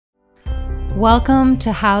Welcome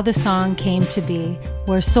to How the Song Came to Be,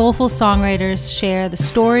 where soulful songwriters share the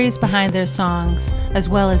stories behind their songs, as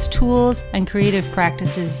well as tools and creative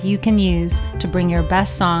practices you can use to bring your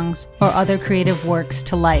best songs or other creative works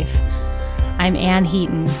to life. I'm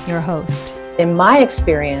Anneheaton, your host. In my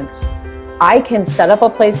experience, I can set up a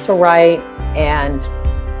place to write and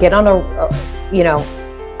get on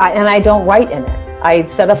and I don't write in it. I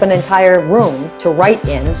set up an entire room to write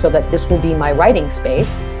in so that this will be my writing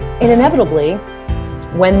space. And inevitably,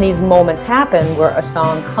 when these moments happen where a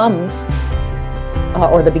song comes,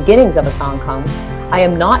 or the beginnings of a song comes, I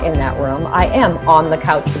am not in that room. I am on the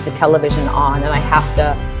couch with the television on, and I have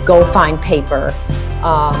to go find paper.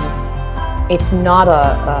 It's not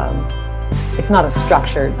a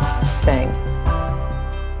structured thing.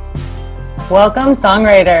 Welcome,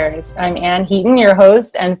 songwriters. I'm Anneheaton, your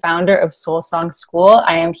host and founder of Soul Song School.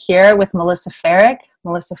 I am here with Melissa Ferrick.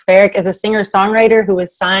 Melissa Ferrick is a singer-songwriter who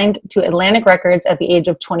was signed to Atlantic Records at the age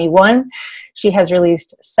of 21. She has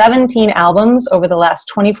released 17 albums over the last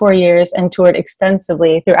 24 years and toured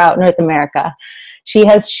extensively throughout North America. She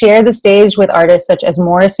has shared the stage with artists such as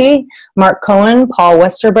Morrissey, Marc Cohn, Paul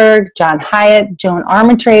Westerberg, John Hiatt, Joan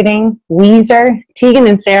Armatrading, Weezer, Tegan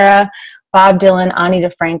and Sara, Bob Dylan,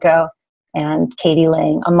 DiFranco, and Katie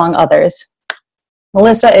Lang, among others.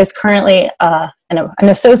 Melissa is currently an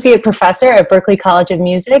associate professor at Berklee College of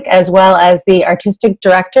Music, as well as the artistic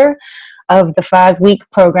director of the 5-week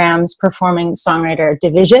program's Performing Songwriter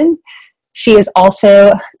Division. She is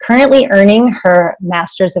also currently earning her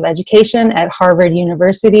Master's of Education at Harvard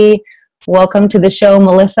University. Welcome to the show,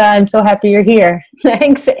 Melissa. I'm so happy you're here.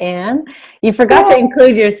 Thanks, Anne. You forgot to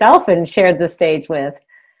include yourself and shared the stage with.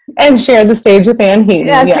 And shared the stage with Anneheaton.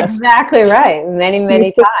 That's exactly right.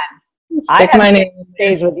 Many times. Stick my name on the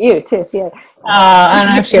stage with you too. Yeah. And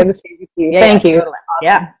I've shared the stage with you. Thank you. Totally.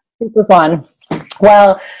 Yeah. Super fun.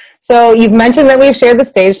 Well, so you've mentioned that we've shared the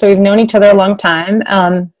stage, so we've known each other a long time.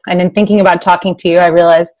 And in thinking about talking to you, I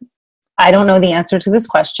realized I don't know the answer to this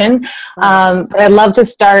question. But I'd love to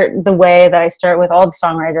start the way that I start with all the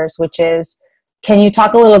songwriters, which is, can you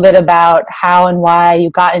talk a little bit about how and why you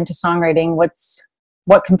got into songwriting? What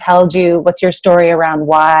compelled you? What's your story around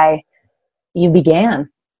why you began?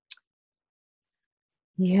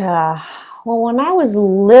 Yeah. Well, when I was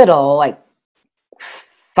little, like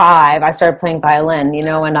 5, I started playing violin,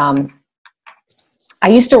 and I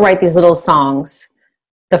used to write these little songs.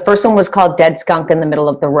 The first one was called Dead Skunk in the Middle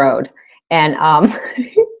of the Road. And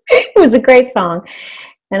it was a great song.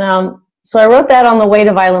 And so I wrote that on the way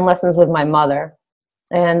to violin lessons with my mother.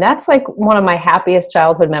 And that's like one of my happiest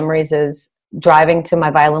childhood memories, is driving to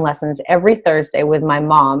my violin lessons every Thursday with my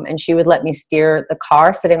mom. And she would let me steer the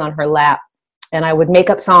car sitting on her lap. And I would make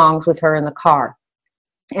up songs with her in the car.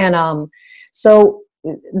 And so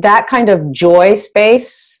that kind of joy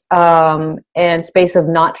space and space of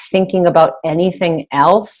not thinking about anything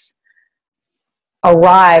else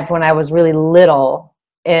arrived when I was really little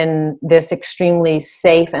in this extremely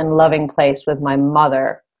safe and loving place with my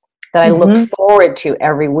mother that I looked forward to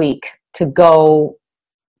every week to go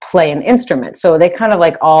play an instrument. So they kind of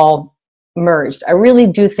like all merged. I really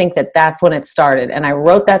do think that that's when it started. And I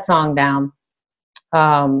wrote that song down.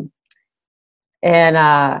 There's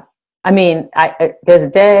a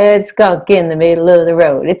dead skunk in the middle of the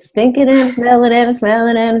road. It's stinking and I'm smelling and I'm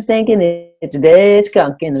smelling and I'm stinking. It's a dead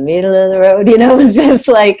skunk in the middle of the road. It was just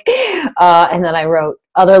like, and then I wrote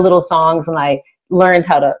other little songs and I learned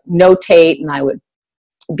how to notate and I would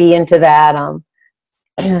be into that.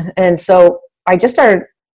 And so I just started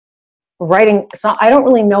writing. So I don't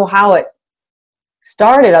really know how it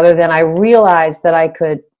started, other than I realized that I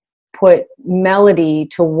could put melody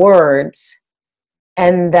to words,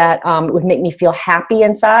 and that it would make me feel happy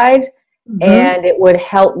inside, and it would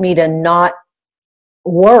help me to not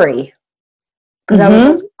worry,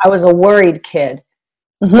 because I was a worried kid.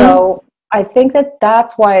 So I think that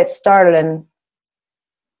that's why it started. And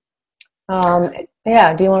do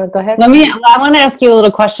you want to go ahead? I want to ask you a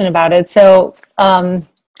little question about it. So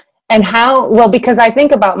and how, well, because I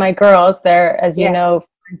think about my girls, they're, as you know,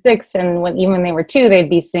 6, and even when they were 2, they'd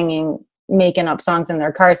be singing, making up songs in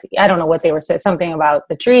their cars. I don't know what they were saying, something about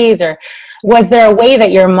the trees, or was there a way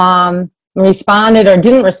that your mom responded or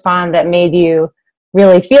didn't respond that made you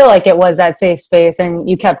really feel like it was that safe space and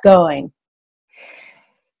you kept going?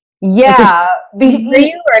 Yeah. For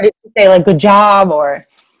you, or did you say like, good job, or?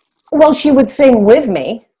 Well, she would sing with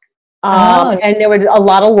me, and there was a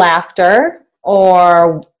lot of laughter,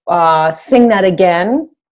 or sing that again.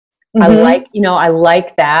 I like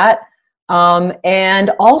that.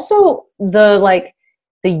 And also the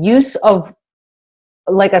use of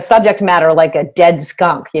like a subject matter, like a dead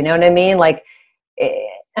skunk, you know what I mean? Like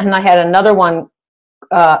And I had another one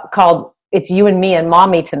called "It's You and Me and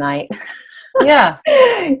Mommy Tonight." Yeah.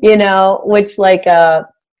 You know, which like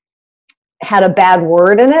had a bad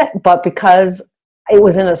word in it, but because it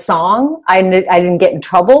was in a song, I didn't get in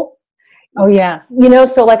trouble. Oh yeah. You know,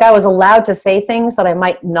 so like I was allowed to say things that I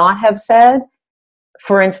might not have said.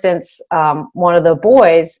 For instance, one of the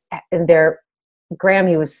boys, and Graham,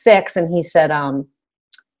 he was 6, and he said,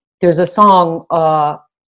 there's a song,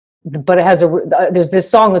 but it has there's this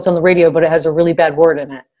song that's on the radio, but it has a really bad word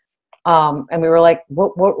in it. And we were like,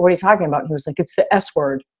 what are you talking about? And he was like, it's the S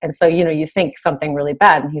word. And so, you know, you think something really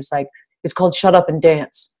bad. And he's like, it's called Shut Up and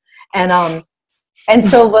Dance. And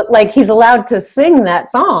so, but like, he's allowed to sing that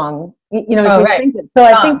song, you know, so he sings it. So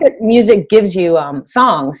I think that music gives you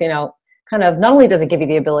songs, you know, kind of, not only does it give you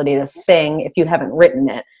the ability to sing if you haven't written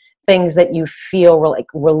it, things that you feel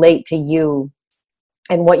relate to you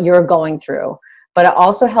and what you're going through, but it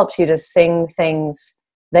also helps you to sing things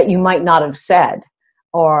that you might not have said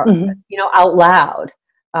or, you know, out loud.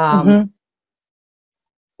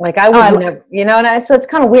 Like I would never, you know, and so it's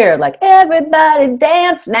kind of weird, like everybody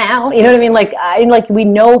dance now, you know what I mean? Like we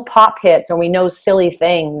know pop hits or we know silly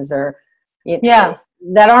things or, you know,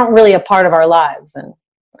 that aren't really a part of our lives. And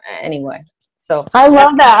anyway, so I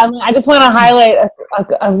love that. I just want to highlight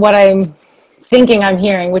what I'm thinking I'm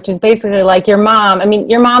hearing, which is basically like your mom. I mean,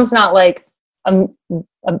 your mom's not like a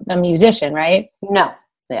musician, right? No.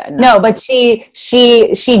 Yeah, no, but she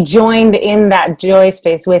joined in that joy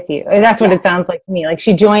space with you. That's what it sounds like to me. Like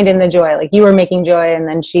she joined in the joy, like you were making joy and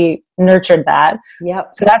then she nurtured that.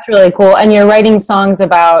 Yep. So that's really cool. And you're writing songs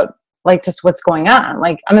about like just what's going on.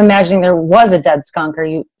 Like I'm imagining there was a dead skunk or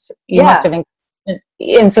you must have.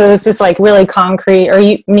 And so it's just like really concrete or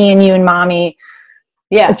me and you and mommy.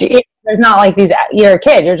 Yeah. There's not like you're a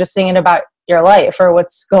kid. You're just singing about your life or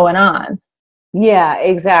what's going on. Yeah,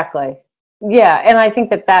 exactly. Yeah, and I think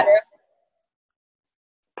that's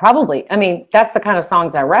probably, I mean, that's the kind of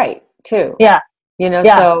songs I write too. Yeah. You know,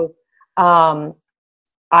 so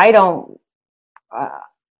I don't,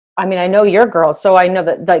 I mean, I know your girls, so I know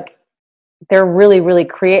that like they're really, really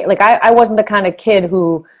creative. Like I wasn't the kind of kid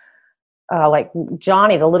who, like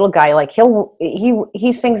Johnny, the little guy, like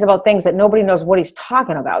he sings about things that nobody knows what he's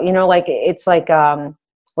talking about. You know, like it's like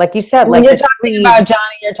you said, when like you're talking about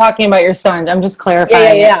Johnny, you're talking about your son. I'm just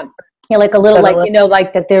clarifying. Yeah, like a little, like, you know,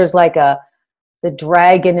 like that there's like the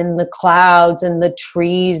dragon in the clouds and the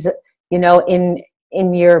trees, you know, in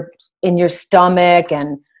your stomach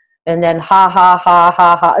and then ha ha ha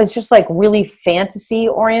ha ha. It's just like really fantasy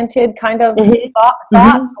oriented kind of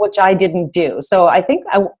thoughts, which I didn't do. So I think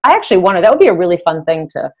I actually that would be a really fun thing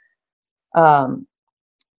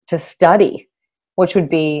to study, which would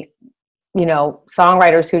be, you know,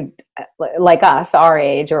 songwriters who like us, our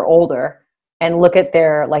age or older, and look at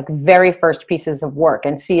their like very first pieces of work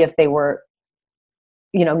and see if they were,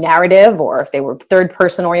 you know, narrative or if they were third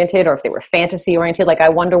person oriented or if they were fantasy oriented. Like I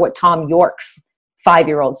wonder what Tom York's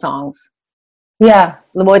 5-year-old songs. Yeah.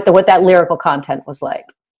 What that lyrical content was like.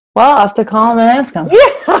 Well, I'll have to call him and ask him.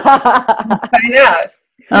 Find out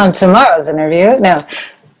on tomorrow's interview. No,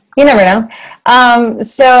 you never know.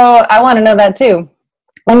 So I want to know that too.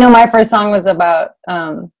 I know my first song was about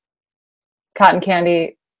cotton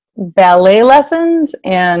candy ballet lessons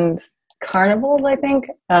and carnivals, I think.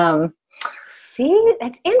 See,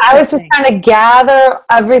 that's interesting. I was just trying to gather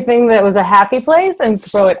everything that was a happy place and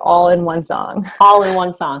throw it all in one song. All in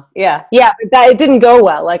one song. Yeah. Yeah, but it didn't go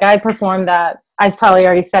well. Like I performed that. I've probably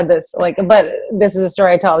already said this, like, but this is a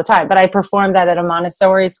story I tell all the time. But I performed that at a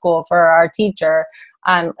Montessori school for our teacher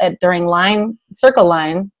during circle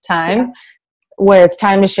line time, where it's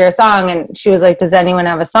time to share a song. And she was like, does anyone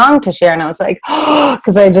have a song to share? And I was like, oh,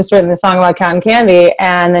 because I had just written the song about cotton candy.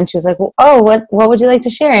 And then she was like, well, oh, what would you like to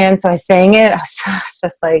share? And so I sang it. I was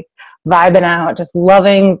just like vibing out, just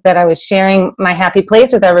loving that I was sharing my happy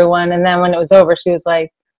place with everyone. And then when it was over, she was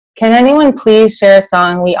like, can anyone please share a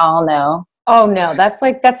song we all know? Oh no, that's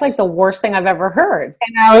like the worst thing I've ever heard.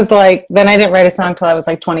 And I was like, then I didn't write a song till I was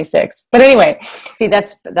like 26. But anyway, see,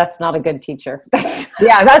 that's not a good teacher. But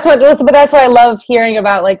that's why I love hearing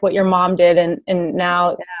about like what your mom did, and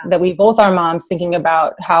now that we both are moms, thinking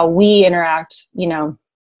about how we interact, you know.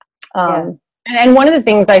 And one of the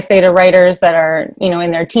things I say to writers that are, you know,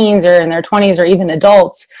 in their teens or in their 20s or even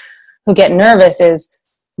adults who get nervous is,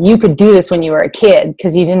 you could do this when you were a kid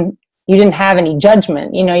because you didn't have any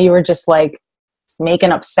judgment. You know, you were just like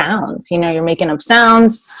making up sounds. You know, you're making up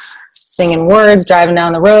sounds, singing words, driving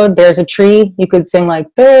down the road. There's a tree. You could sing like,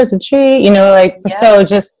 there's a tree, you know, like, so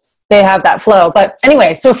just, they have that flow. But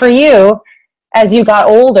anyway, so for you, as you got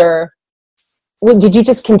older, did you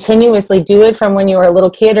just continuously do it from when you were a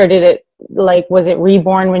little kid, or did it like, was it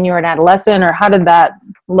reborn when you were an adolescent, or how did that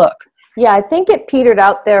look? Yeah, I think it petered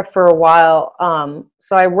out there for a while.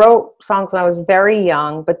 So I wrote songs when I was very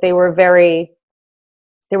young, but they were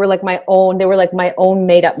like my own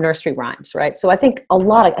made up nursery rhymes, right? So I think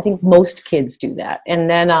I think most kids do that. And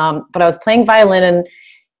then, but I was playing violin, and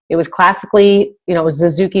it was classically, it was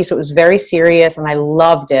Suzuki, so it was very serious, and I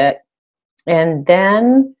loved it. And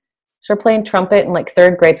then started playing trumpet in like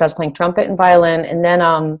third grade. So I was playing trumpet and violin. And then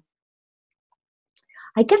I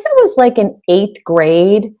guess I was like in eighth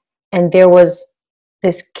grade, and there was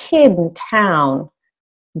this kid in town,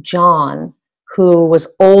 John, who was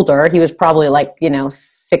older. He was probably like,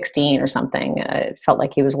 16 or something. It felt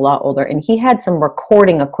like he was a lot older. And he had some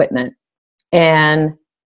recording equipment. And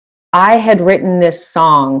I had written this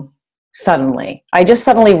song suddenly. I just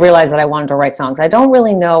suddenly realized that I wanted to write songs. I don't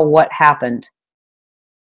really know what happened.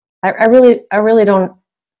 I really don't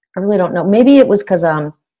know. Maybe it was because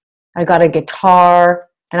I got a guitar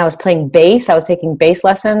and I was playing bass. I was taking bass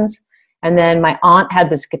lessons. And then my aunt had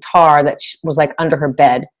this guitar that was like under her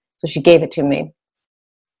bed. So she gave it to me.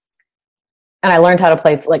 And I learned how to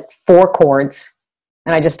play like 4 chords.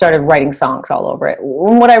 And I just started writing songs all over it.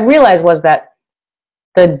 And what I realized was that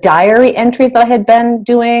the diary entries that I had been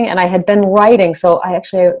doing, and I had been writing. So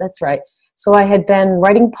that's right. So I had been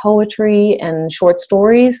writing poetry and short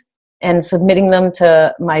stories and submitting them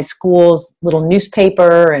to my school's little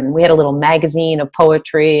newspaper. And we had a little magazine of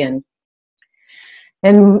poetry, and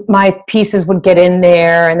my pieces would get in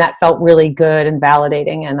there, and that felt really good and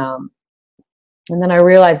validating. And then I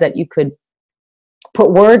realized that you could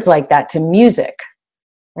put words like that to music.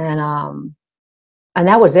 And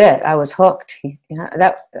that was it. I was hooked.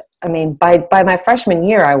 By my freshman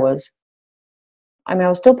year, I was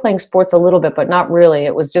still playing sports a little bit, but not really.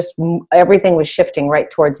 It was just everything was shifting right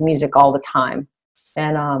towards music all the time.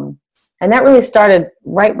 And that really started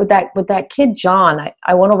right with that kid, John.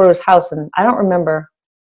 I went over to his house, and I don't remember.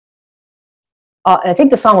 I think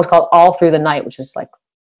the song was called All Through the Night, which is like,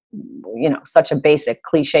 such a basic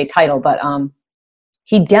cliche title, but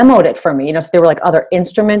he demoed it for me, so there were like other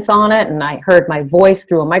instruments on it, and I heard my voice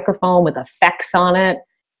through a microphone with effects on it,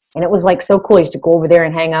 and it was like so cool. I used to go over there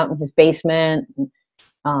and hang out in his basement.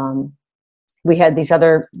 And, we had these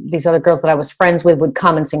other girls that I was friends with would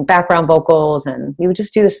come and sing background vocals, and we would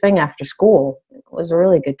just do this thing after school. It was a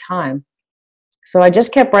really good time. So I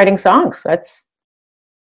just kept writing songs.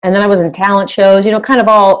 And then I was in talent shows,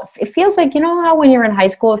 it feels like, how when you're in high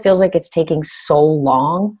school, it feels like it's taking so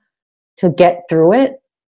long to get through it.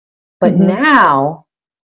 But now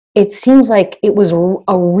it seems like it was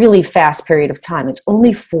a really fast period of time. It's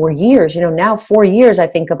only 4 years, now 4 years, I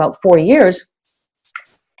think about 4 years.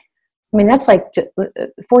 I mean, that's like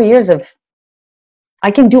 4 years of, I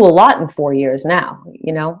can do a lot in 4 years now,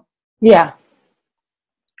 Yeah.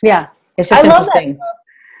 Yeah. It's just interesting.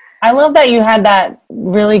 I love that you had that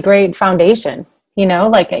really great foundation,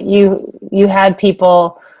 like you had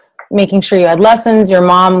people making sure you had lessons. Your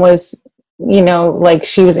mom was, like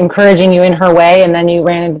she was encouraging you in her way. And then you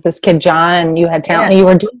ran into this kid, John, and you had talent.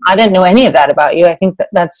 Yeah. I didn't know any of that about you. I think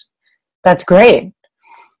that's great.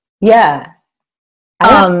 Yeah.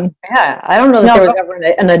 I don't know that there was ever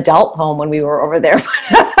an adult home when we were over there.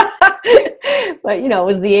 But it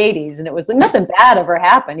was the 80s, and it was nothing bad ever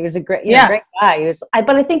happened. He was a great, great guy.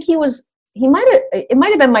 But I think it might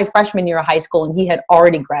have been my freshman year of high school, and he had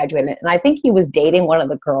already graduated. And I think he was dating one of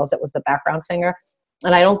the girls that was the background singer.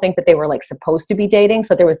 And I don't think that they were like supposed to be dating.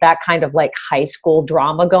 So there was that kind of like high school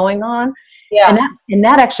drama going on. Yeah. And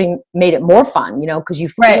that actually made it more fun, because you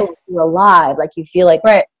feel like you're alive. Like you feel like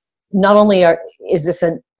not only is this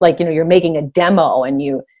you're making a demo, and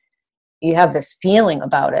you have this feeling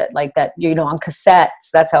about it, like that, on cassettes.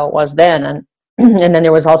 That's how it was then. And and then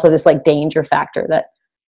there was also this like danger factor that.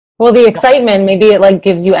 Well, the excitement, maybe it like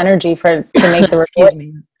gives you energy to make the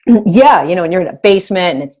recording. Yeah, and you're in a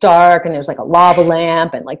basement, and it's dark, and there's like a lava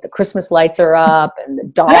lamp, and like the Christmas lights are up, and the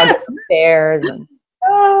dog is upstairs. And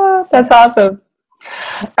that's awesome.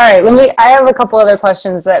 All right, I have a couple other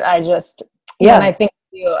questions that I just when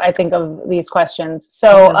I think of these questions.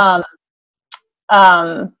 So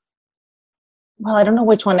well, I don't know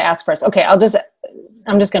which one to ask first. Okay, I'm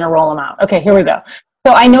just going to roll them out. Okay, here we go.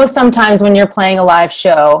 So I know sometimes when you're playing a live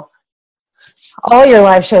show, all your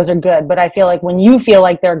live shows are good, but I feel like when you feel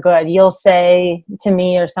like they're good, you'll say to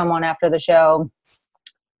me or someone after the show,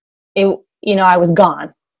 I was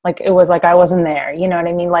gone. Like, it was like I wasn't there. You know what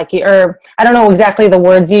I mean? Like, or I don't know exactly the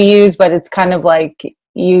words you use, but it's kind of like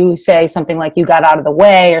you say something like you got out of the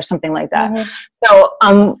way or something like that. Mm-hmm. So,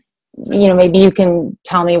 maybe you can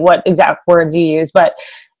tell me what exact words you use, but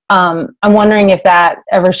I'm wondering if that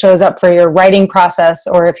ever shows up for your writing process,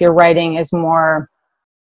 or if your writing is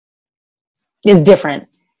different.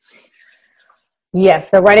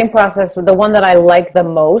 Yes, the writing process, the one that I like the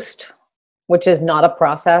most, which is not a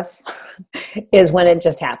process, is when it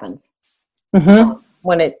just happens. Mm-hmm.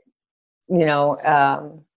 When it,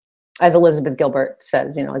 as Elizabeth Gilbert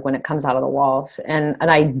says, like when it comes out of the walls. And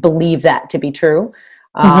I believe that to be true.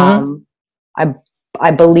 Mm-hmm.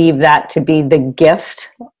 I believe that to be the gift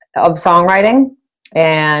of songwriting.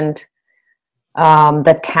 And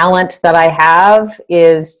the talent that I have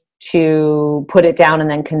is to put it down and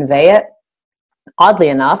then convey it. Oddly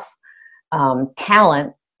enough,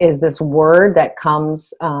 talent is this word that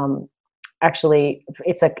comes, actually,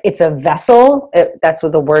 it's a vessel. That's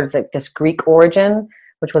what the word is, like this Greek origin,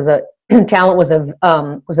 which was talent was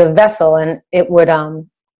a vessel, and it would, no,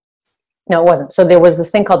 it wasn't. So there was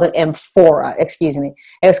this thing called an amphora, excuse me.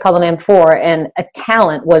 It was called an amphora, and a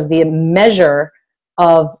talent was the measure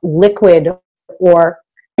of liquid or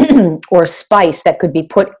or spice that could be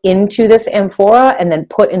put into this amphora and then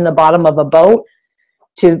put in the bottom of a boat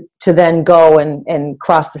to then go and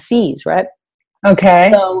cross the seas, right? Okay.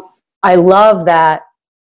 So I love that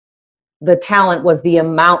the talent was the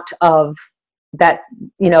amount of that,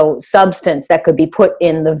 substance that could be put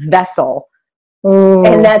in the vessel. Ooh.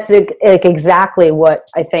 And that's like exactly what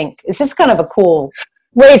I think. It's just kind of a cool.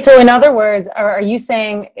 Wait, so in other words, are you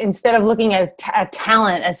saying instead of looking at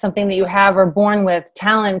talent as something that you have or born with,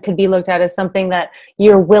 talent could be looked at as something that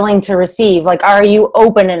you're willing to receive? Like, are you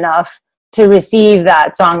open enough to receive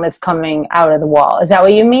that song that's coming out of the wall? Is that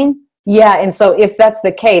what you mean? Yeah. And so if that's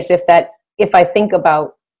the case, if I think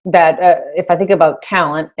about that, if I think about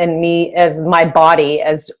talent and me as my body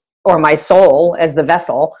or my soul as the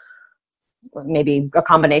vessel, maybe a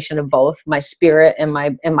combination of both, my spirit and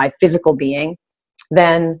my physical being,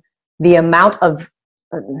 then the amount of,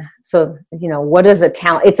 what is a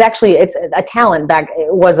talent? It's a talent back.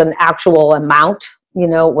 It was an actual amount,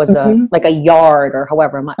 it was like a yard or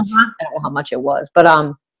however much, I don't know how much it was.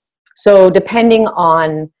 But, so depending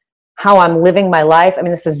on how I'm living my life, I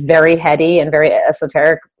mean, this is very heady and very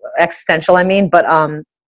esoteric, existential, but,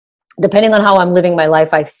 depending on how I'm living my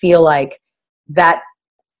life, I feel like that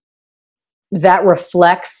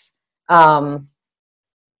reflects,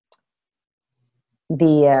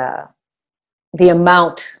 the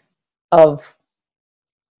amount of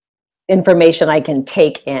information I can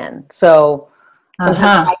take in. So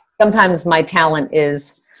sometimes my talent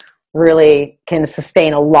really can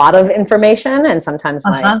sustain a lot of information, and sometimes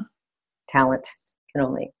my talent can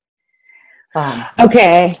only.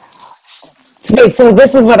 Okay. Wait, so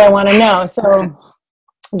this is what I want to know. So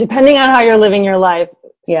depending on how you're living your life.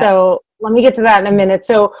 Yeah. So let me get to that in a minute.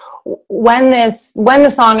 So when the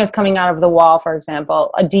song is coming out of the wall, for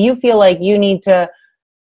example, do you feel like you need to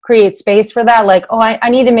create space for that? Like,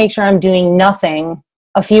 I need to make sure I'm doing nothing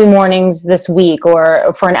a few mornings this week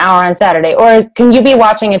or for an hour on Saturday? Or can you be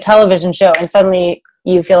watching a television show and suddenly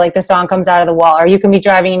you feel like the song comes out of the wall? Or you can be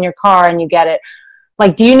driving in your car and you get it.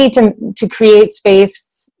 Like, do you need to create space,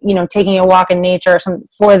 taking a walk in nature or something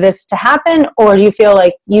for this to happen? Or do you feel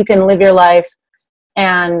like you can live your life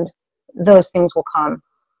and those things will come?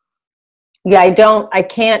 Yeah, I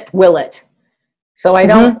can't will it. So I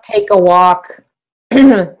don't take a walk.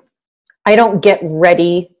 I don't get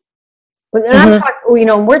ready. And I'm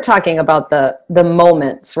talking, we're talking about the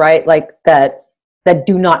moments, right? Like that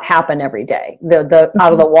do not happen every day. The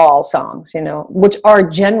out of the wall songs, which are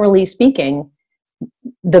generally speaking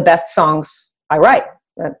the best songs I write.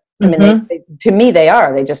 I mean, to me, they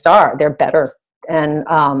are. They just are. They're better. And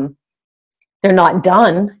they're not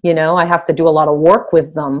done, I have to do a lot of work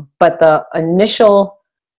with them, but the initial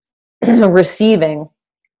receiving,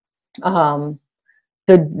 that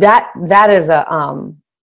is it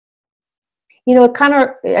kind of,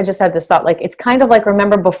 I just had this thought, like, it's kind of like,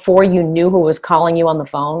 remember before you knew who was calling you on the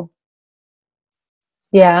phone?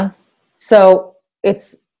 Yeah. So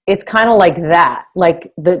it's kind of like that,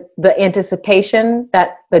 like the anticipation,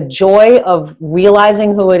 that the joy of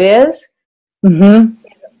realizing who it is.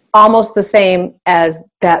 Almost the same as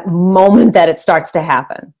that moment that it starts to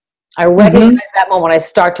happen. I recognize that moment when I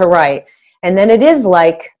start to write. And then it is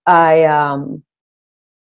like I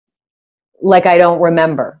don't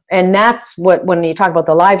remember. And that's what, when you talk about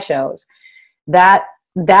the live shows,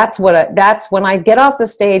 that's when I get off the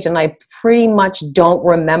stage and I pretty much don't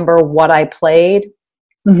remember what I played.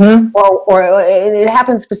 Or it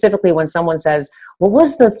happens specifically when someone says, what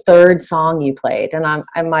was the third song you played? And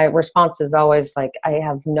my response is always like, I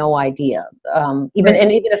have no idea. Even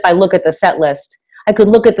if I look at the set list, I could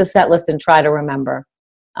look at the set list and try to remember.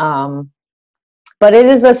 but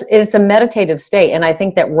it's a meditative state. And I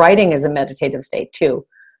think that writing is a meditative state too,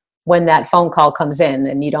 when that phone call comes in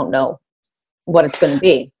and you don't know what it's going to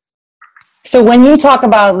be. So when you talk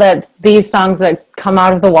about that, these songs that come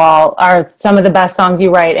out of the wall are some of the best songs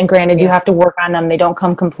you write, and granted, you have to work on them; they don't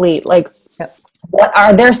come complete. Like, what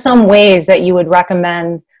are there some ways that you would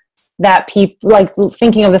recommend that people, like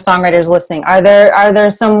thinking of the songwriters listening, are there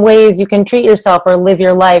some ways you can treat yourself or live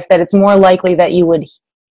your life that it's more likely that you would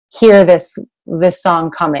hear this song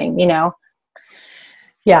coming? You know?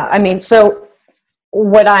 Yeah, I mean, so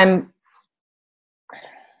what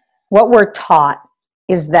we're taught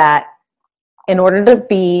is that in order to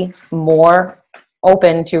be more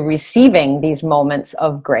open to receiving these moments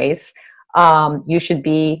of grace, you should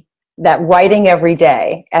be that writing every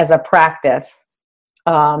day as a practice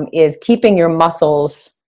is keeping your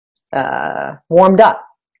muscles warmed up.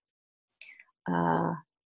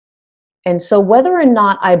 And so whether or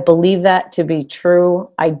not I believe that to be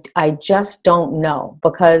true, I just don't know,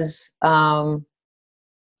 because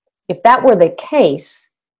if that were the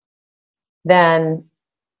case, then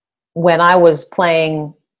when I was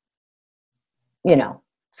playing,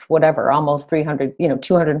 whatever, almost 300,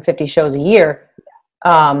 250 shows a year,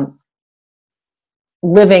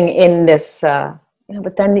 living in this,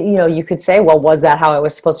 but then, you could say, well, was that how I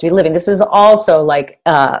was supposed to be living? This is also like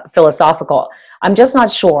philosophical. I'm just not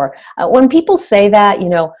sure. When people say that,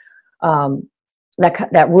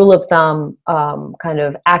 that rule of thumb, kind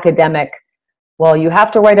of academic, well, you have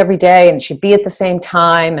to write every day and it should be at the same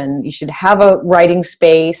time and you should have a writing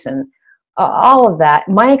space and all of that.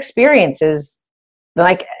 My experience is,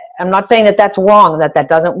 like, I'm not saying that that's wrong, that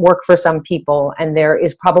doesn't work for some people, and there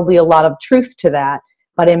is probably a lot of truth to that.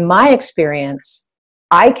 But in my experience,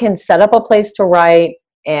 I can set up a place to write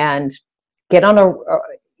and get on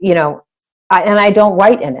and I don't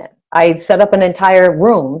write in it. I set up an entire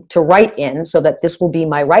room to write in so that this will be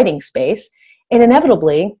my writing space. And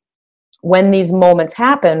inevitably, when these moments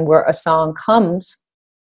happen where a song comes,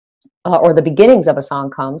 or the beginnings of a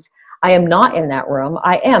song comes, I am not in that room.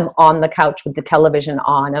 I am on the couch with the television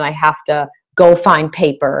on, and I have to go find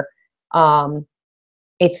paper.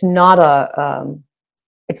 It's not a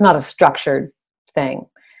structured thing.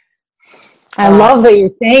 I love that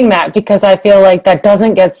you're saying that, because I feel like that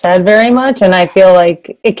doesn't get said very much, and I feel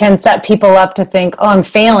like it can set people up to think, oh, I'm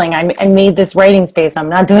failing. I made this writing space. I'm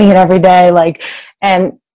not doing it every day.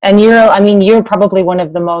 And you're probably one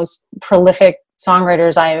of the most prolific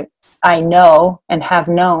songwriters I know and have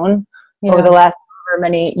known over the last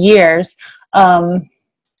many years. I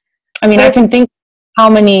can think how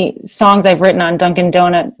many songs I've written on Dunkin'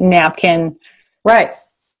 Donut napkin. Right.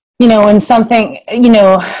 And something,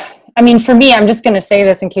 for me, I'm just going to say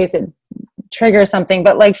this in case it triggers something,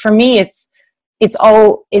 but like for me,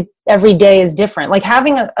 every day is different. Like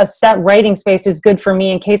having a set writing space is good for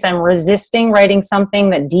me in case I'm resisting writing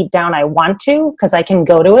something that deep down I want to, because I can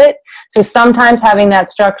go to it. So sometimes having that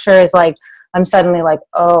structure is like, I'm suddenly like,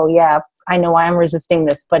 oh yeah, I know why I'm resisting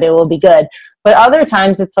this, but it will be good. But other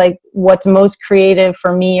times it's like what's most creative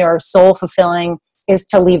for me or soul fulfilling is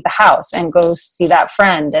to leave the house and go see that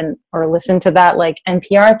friend or listen to that like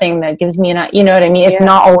NPR thing that gives me you know what I mean? It's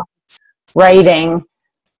not always writing.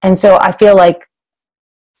 And so I feel like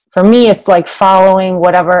for me, it's like following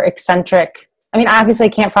whatever eccentric, obviously I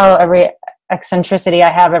can't follow every eccentricity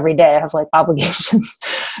I have every day. I have like obligations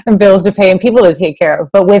and bills to pay and people to take care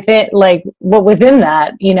of, but within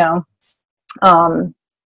that,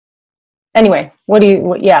 anyway,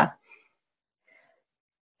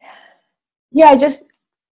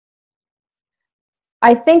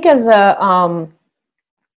 I think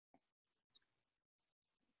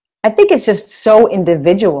I think it's just so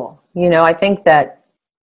individual. I think that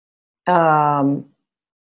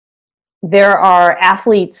there are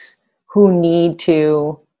athletes who need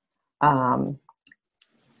to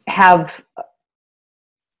have,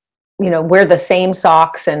 wear the same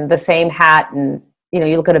socks and the same hat, and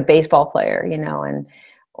you look at a baseball player,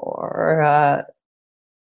 or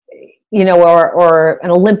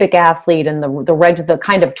an Olympic athlete and the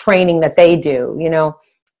kind of training that they do,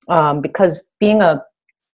 because being a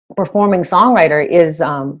performing songwriter is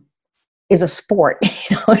a sport.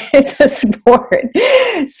 It's a sport.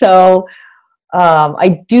 So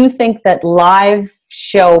I do think that live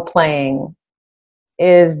show playing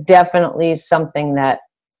is definitely something that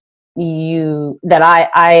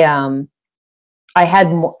I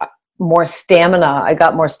had more stamina. I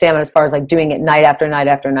got more stamina as far as like doing it night after night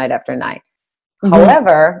after night after night. Mm-hmm.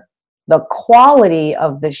 However, the quality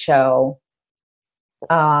of the show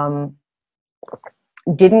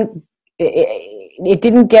didn't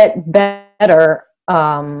get better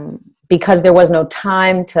because there was no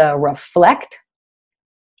time to reflect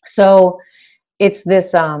So it's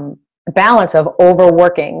this balance of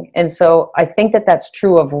overworking. And so I think that that's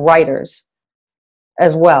true of writers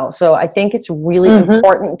as well. So I think it's really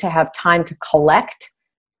important to have time to collect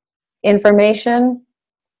information,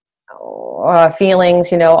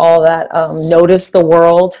 feelings, all that. Notice the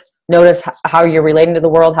world, notice how you're relating to the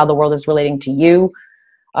world, how the world is relating to you.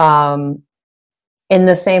 In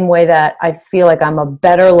the same way that I feel like I'm a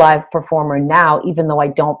better live performer now, even though I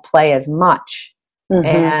don't play as much.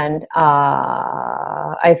 And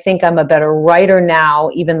I think I'm a better writer now,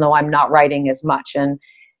 even though I'm not writing as much. And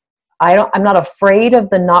I'm not afraid of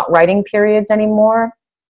the not writing periods anymore.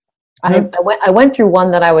 I went through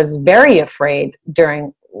one that I was very afraid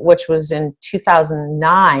during, which was in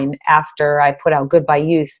 2009 after I put out Goodbye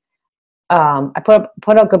Youth. I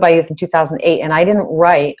put out Goodbye Youth in 2008, and I didn't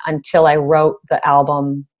write until I wrote the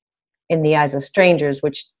album In the Eyes of Strangers,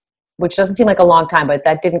 which doesn't seem like a long time, but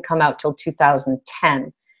that didn't come out till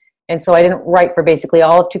 2010. And so I didn't write for basically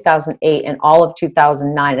all of 2008 and all of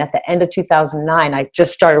 2009. At the end of 2009, I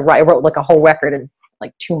just started writing. I wrote like a whole record in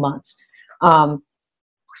like 2 months.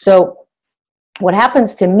 So what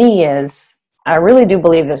happens to me is, I really do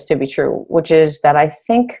believe this to be true, which is that I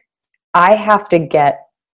think I have to get,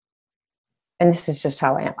 and this is just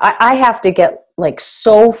how I am, I have to get like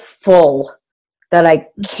so full that I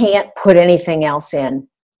can't put anything else in.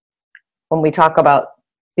 When we talk about,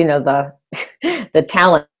 the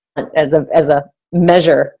talent as a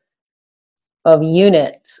measure of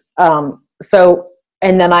units. So,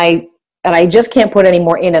 and then I just can't put any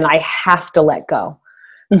more in, and I have to let go.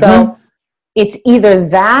 So it's either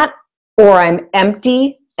that or I'm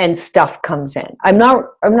empty and stuff comes in. I'm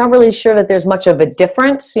not really sure that there's much of a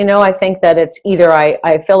difference. I think that it's either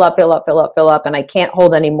I fill up, and I can't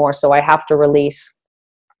hold anymore, so I have to release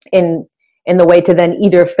in the way to then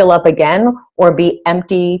either fill up again or be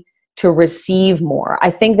empty to receive more. I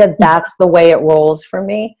think that that's the way it rolls for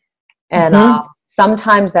me. And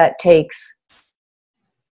sometimes that takes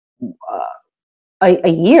a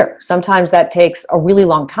year. Sometimes that takes a really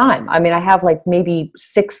long time. I mean, I have like maybe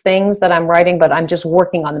 6 things that I'm writing, but I'm just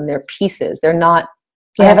working on them. They're pieces. They're not,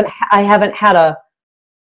 I haven't had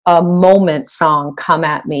a moment song come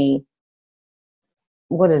at me.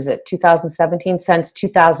 What is it? 2017 since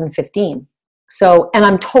 2015. So, and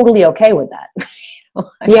I'm totally okay with that.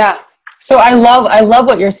 Yeah. So I love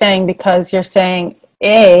what you're saying, because you're saying,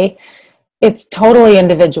 it's totally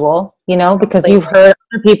individual, because you've heard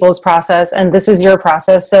other people's process and this is your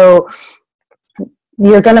process. So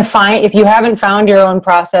you're going to find, if you haven't found your own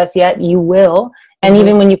process yet, you will. And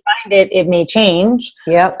even when you find it, it may change.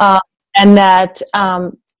 Yep. And that,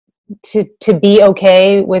 to be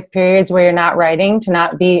okay with periods where you're not writing, to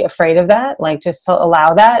not be afraid of that, like just to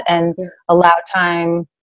allow that and allow time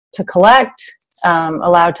to collect,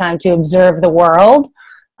 allow time to observe the world.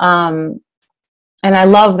 And I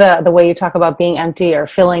love the way you talk about being empty or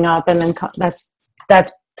filling up, and then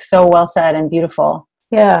that's so well said and beautiful.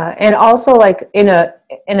 Yeah. And also like in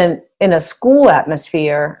a school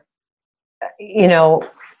atmosphere,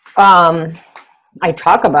 I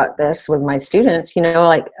talk about this with my students,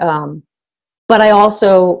 but I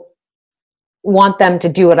also want them to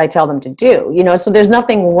do what I tell them to do, so there's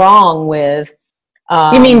nothing wrong with,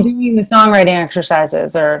 you mean doing the songwriting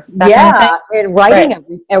exercises or that kind of thing?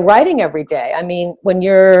 And writing every day. I mean, when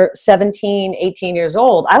you're 17, 18 years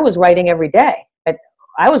old, I was writing every day.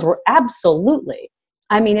 I was absolutely,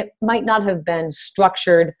 I mean, it might not have been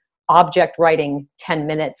structured object writing, 10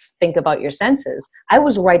 minutes, think about your senses. I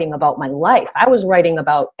was writing about my life. I was writing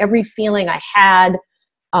about every feeling I had,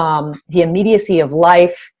 the immediacy of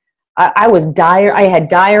life. I had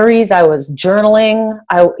diaries. I was journaling.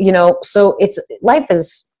 So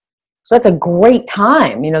that's a great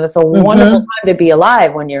time. That's a wonderful time to be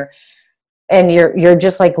alive when you're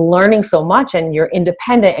just like learning so much, and you're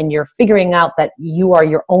independent, and you're figuring out that you are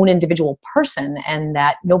your own individual person, and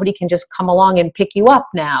that nobody can just come along and pick you up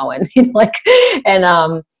now. And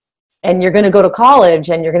and you're going to go to college,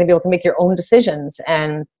 and you're going to be able to make your own decisions,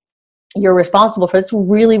 and you're responsible for it. It's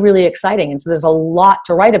really, really exciting. And so there's a lot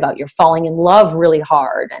to write about. You're falling in love really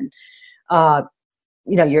hard. And,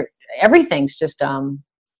 everything's just,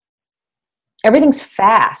 everything's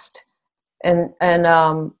fast. And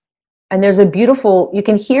there's a beautiful, you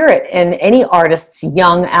can hear it in any artist's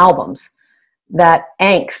young albums, that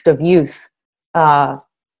angst of youth, that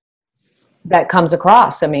comes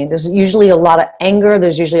across. I mean, there's usually a lot of anger.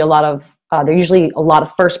 There's usually a lot of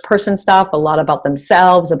first person stuff, a lot about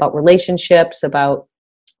themselves, about relationships, about,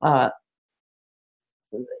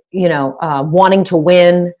 wanting to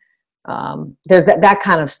win. There's that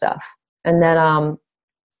kind of stuff. And then,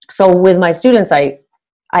 so with my students, I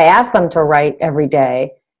ask them to write every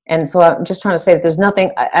day, And so I'm just trying to say that there's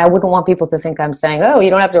nothing, I wouldn't want people to think I'm saying, oh, you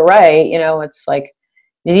don't have to write, you know, it's like,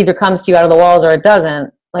 it either comes to you out of the walls or it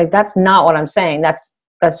doesn't. Like, that's not what I'm saying. That's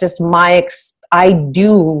just I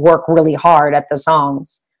do work really hard at the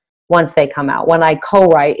songs once they come out. When I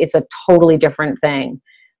co-write, it's a totally different thing.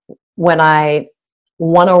 When I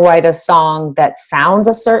want to write a song that sounds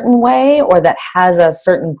a certain way or that has a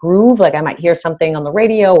certain groove, like I might hear something on the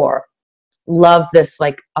radio or love this,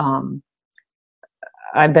 like,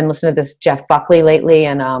 I've been listening to this Jeff Buckley lately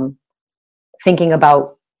and thinking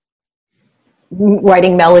about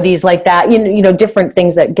writing melodies like that, you know, different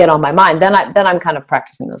things that get on my mind. Then I'm kind of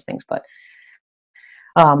practicing those things. But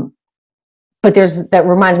that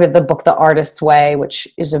reminds me of the book, The Artist's Way, which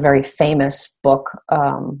is a very famous book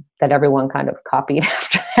that everyone kind of copied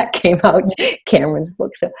after that came out, Cameron's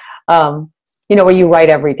book. So, you know, where you write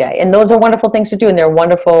every day. And those are wonderful things to do. And they're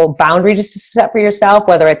wonderful boundaries to set for yourself,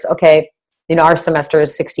 whether it's, okay, you know, our semester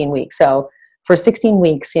is 16 weeks. So for 16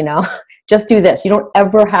 weeks, you know, just do this. You don't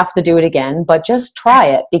ever have to do it again, but just try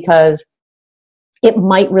it because it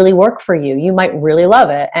might really work for you. You might really love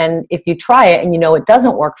it. And if you try it and you know it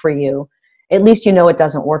doesn't work for you, at least you know it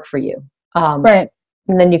doesn't work for you. Right.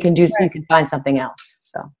 And then you can you can find something else.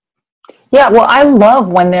 So. Yeah. Well, I love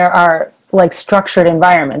when there are like structured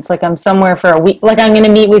environments. Like I'm somewhere for a week, like I'm going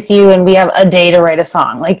to meet with you and we have a day to write a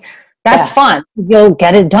song. Like that's fun. You'll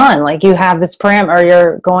get it done. Like you have this or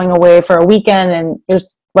you're going away for a weekend and you're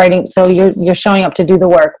writing. So you're showing up to do the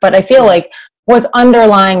work. But I feel like what's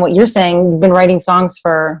underlying what you're saying, you've been writing songs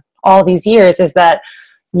for all these years, is that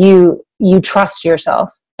you trust yourself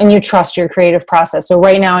and you trust your creative process. So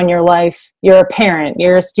right now in your life, you're a parent,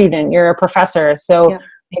 you're a student, you're a professor. So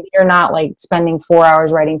maybe you're not like spending 4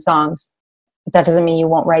 hours writing songs. But that doesn't mean you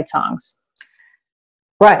won't write songs.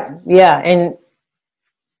 Right. Yeah. And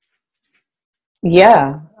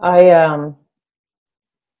yeah, I'm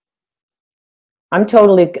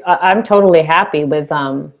totally happy with,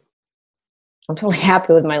 I'm totally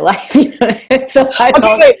happy with my life. So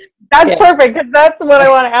that's perfect. Cause that's what I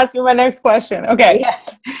want to ask you my next question. Okay. Yeah.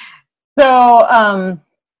 So,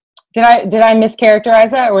 did I mischaracterize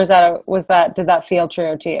that, or did that feel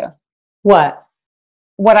true to you? What?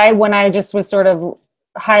 When I just was sort of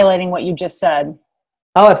highlighting what you just said.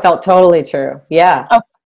 Oh, it felt totally true. Yeah. Oh,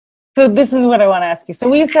 so this is what I want to ask you. So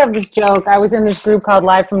we used to have this joke. I was in this group called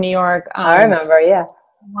Live from New York. I remember. Yeah.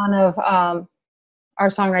 One of our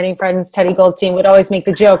songwriting friends, Teddy Goldstein, would always make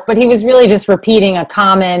the joke, but he was really just repeating a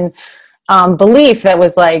common belief that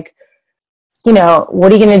was like, you know, what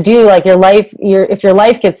are you going to do? Like if your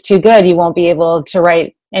life gets too good, you won't be able to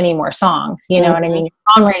write any more songs. You know what I mean? Your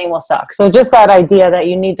songwriting will suck. So just that idea that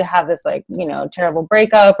you need to have this, like, you know, terrible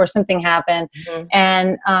breakup or something happen.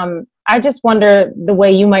 And I just wonder the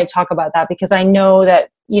way you might talk about that, because I know that,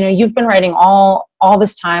 you know, you've been writing all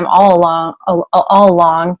this time, all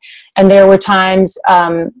along. And there were times,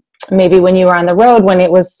 maybe when you were on the road, when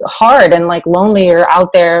it was hard and like lonely, you're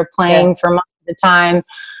out there playing for months at a time.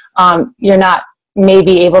 You're not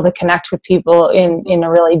maybe able to connect with people in a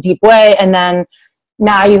really deep way. And then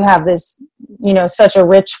now you have this, you know, such a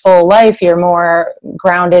rich, full life. You're more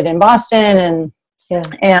grounded in Boston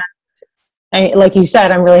and like you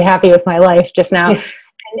said, I'm really happy with my life just now.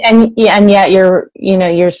 And yet you're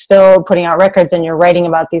still putting out records and you're writing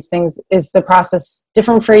about these things. Is the process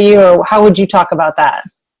different for you, or how would you talk about that?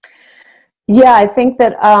 Yeah, I think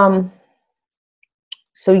that,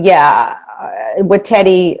 what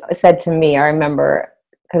Teddy said to me, I remember,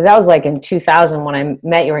 because that was like in 2000 when I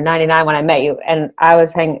met you, or 99 when I met you, and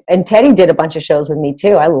and Teddy did a bunch of shows with me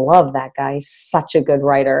too. I love that guy. He's such a good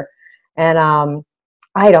writer. And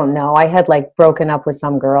I don't know, I had like broken up with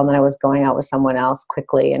some girl and then I was going out with someone else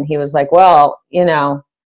quickly. And he was like, well, you know,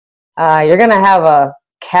 you're going to have a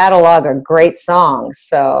catalog of great songs.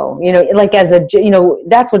 So, you know, like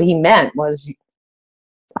that's what he meant was,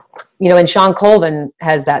 you know, and Shawn Colvin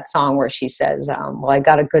has that song where she says, well, I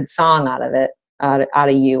got a good song out of it, out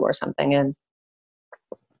of you or something. And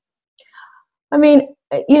I mean,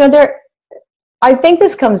 you know, I think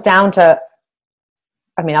this comes down to,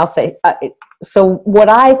 I mean, I'll say, so what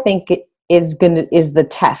I think is the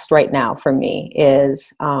test right now for me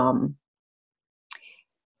is, am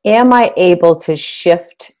I able to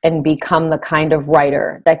shift and become the kind of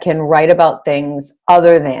writer that can write about things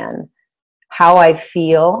other than how I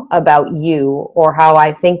feel about you, or how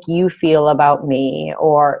I think you feel about me,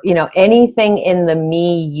 or, you know, anything in the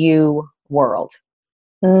me-you world.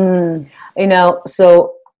 You know,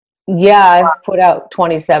 so yeah, I've put out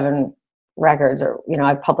 27 records, or, you know,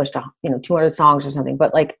 I've published, 200 songs or something,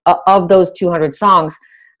 but like of those 200 songs,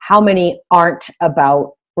 how many aren't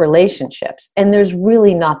about relationships? And there's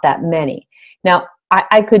really not that many. Now,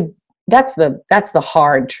 I could, that's the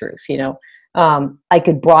hard truth, you know. I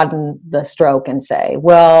could broaden the stroke and say,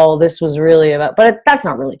 well, this was really about, but that's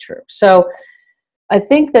not really true. So I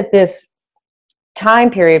think that this time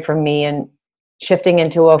period for me and shifting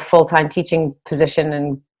into a full-time teaching position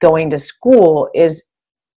and going to school is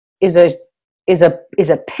a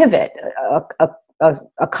pivot,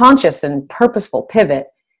 a conscious and purposeful pivot,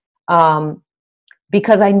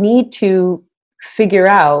 because I need to figure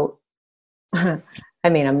out, I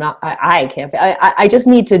mean, I just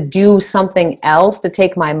need to do something else to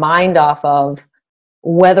take my mind off of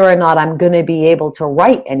whether or not I'm going to be able to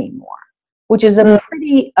write anymore, which is a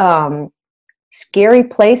pretty scary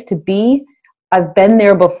place to be. I've been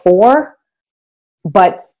there before,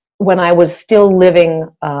 but when I was still living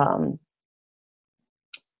an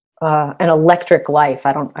electric life,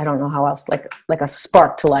 I don't know how else, like a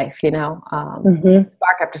sparked life, you know,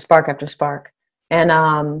 spark after spark after spark. And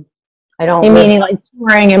I don't. You meaning like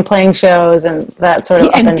touring and playing shows and that sort of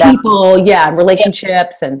up and people, down. Yeah, and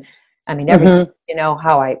relationships, and I mean everything. You know,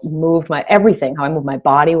 how I moved how I moved my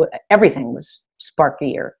body, everything was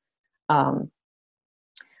sparkier.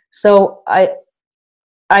 So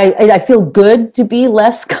I feel good to be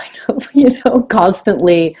less kind of, you know,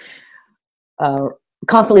 constantly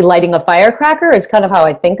lighting a firecracker is kind of how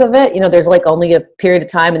I think of it. You know, there's like only a period of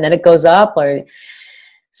time and then it goes up.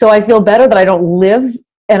 So I feel better that I don't live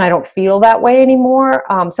and I don't feel that way anymore.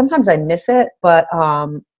 Sometimes I miss it, but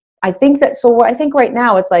I think right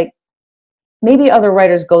now it's like, maybe other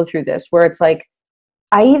writers go through this where it's like,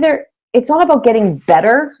 it's not about getting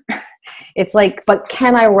better. It's like, but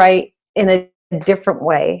can I write in a different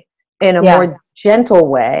way, in a more gentle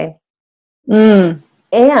way?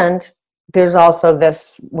 And there's also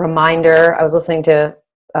this reminder. I was listening to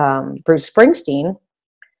Bruce Springsteen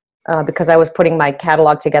because I was putting my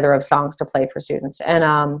catalog together of songs to play for students.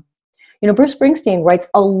 And, you know, Bruce Springsteen writes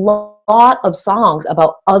a lot of songs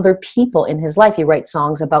about other people in his life. He writes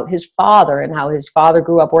songs about his father and how his father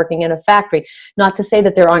grew up working in a factory. Not to say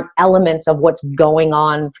that there aren't elements of what's going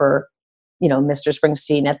on for, you know, Mr.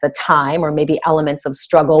 Springsteen at the time, or maybe elements of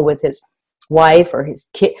struggle with his wife or his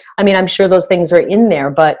kid. I mean, I'm sure those things are in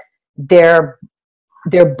there, but they're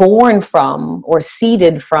born from or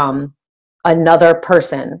seeded from another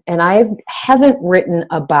person. And I haven't written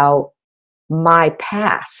about my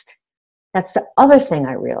past. That's the other thing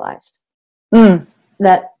I realized.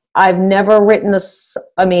 That I've never written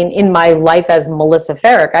in my life as Melissa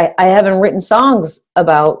Ferrick, I haven't written songs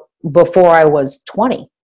about before I was 20.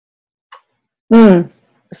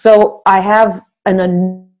 So I have an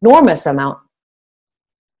enormous amount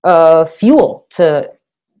of fuel to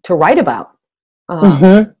write about.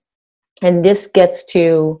 And this gets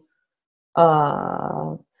to,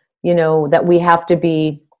 you know, that we have to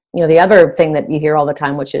be, you know, the other thing that you hear all the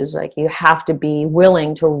time, which is like, you have to be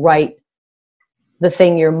willing to write the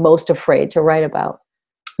thing you're most afraid to write about.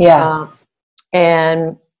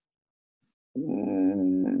 And,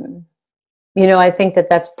 you know, I think that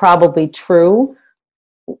that's probably true.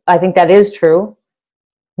 I think that is true.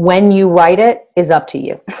 When you write it is up to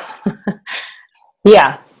you.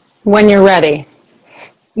 When you're ready.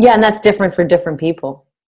 And that's different for different people.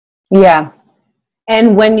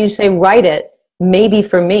 And when you say write it, maybe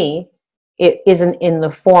for me, it isn't in the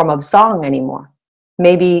form of song anymore.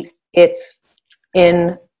 Maybe it's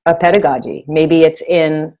in a pedagogy. Maybe it's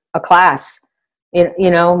in a class. You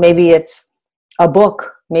know, maybe it's a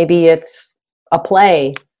book. Maybe it's a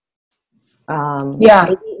play.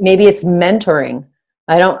 Maybe it's mentoring.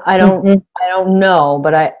 I don't know,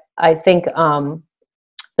 but I think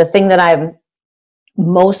the thing that I'm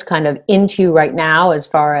most kind of into right now, as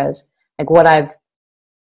far as like what I've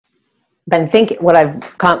been thinking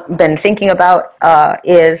about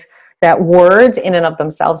is that words in and of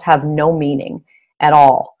themselves have no meaning at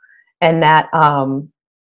all, and that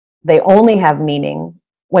they only have meaning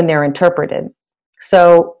when they're interpreted.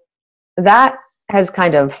 So that has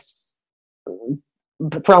kind of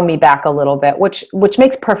thrown me back a little bit, which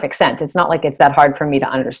makes perfect sense. It's not like it's that hard for me to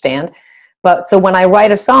understand. But so when I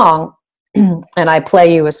write a song and I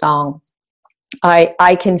play you a song,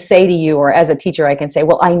 I can say to you, or as a teacher, I can say,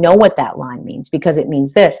 well, I know what that line means because it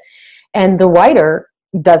means this. And the writer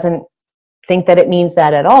doesn't think that it means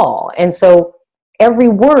that at all. And so every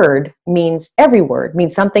word means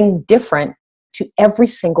something different to every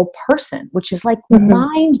single person, which is like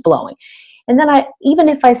mind blowing. And then even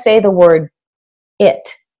if I say the word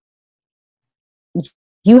it,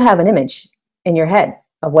 you have an image in your head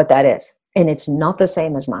of what that is. And it's not the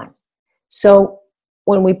same as mine. So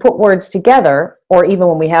when we put words together, or even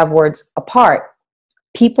when we have words apart,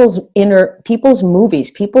 people's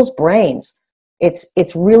movies, people's brains,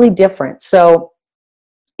 it's really different. So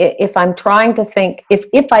if I'm trying to think,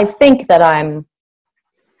 if I think that I'm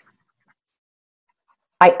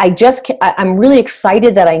really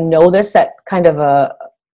excited that I know this at kind of a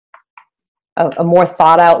more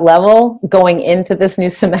thought out level going into this new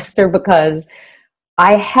semester, because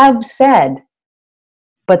I have said,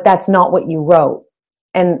 but that's not what you wrote.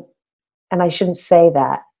 And I shouldn't say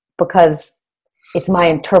that, because it's my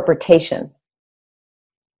interpretation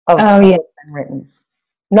of what's been written.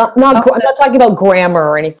 I'm not talking about grammar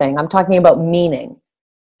or anything. I'm talking about meaning.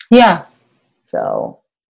 Yeah. So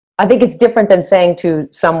I think it's different than saying to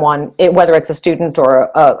someone, whether it's a student or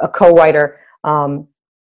a co-writer,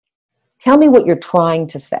 tell me what you're trying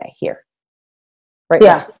to say here. Right?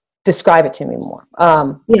 Yeah. Describe it to me more.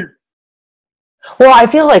 Yeah. Well, I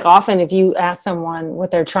feel like often if you ask someone what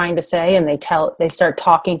they're trying to say and they start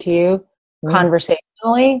talking to you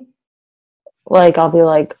conversationally, like I'll be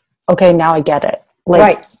like, okay, now I get it. Like,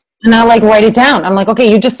 right. And I like write it down. I'm like,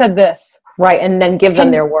 okay, you just said this. Right. And then give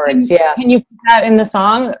them their words. Can you put that in the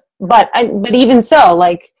song? But even so,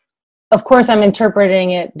 like, of course I'm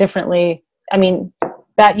interpreting it differently. I mean,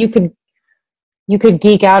 that you could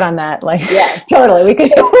geek out on that. Like, yeah, totally. We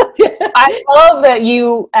could. I love that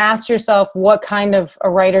you asked yourself, what kind of a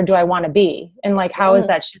writer do I want to be? And like, how is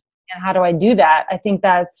that shifting, and how do I do that? I think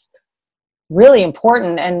that's really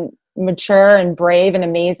important and mature and brave and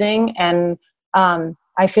amazing. And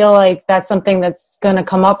I feel like that's something that's going to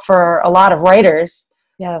come up for a lot of writers.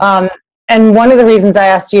 Yeah. And one of the reasons I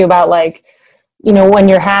asked you about, like, you know, when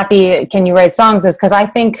you're happy, can you write songs, is because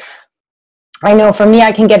I know for me,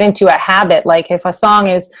 I can get into a habit. Like if a song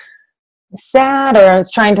is sad or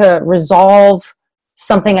it's trying to resolve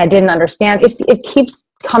something I didn't understand, it keeps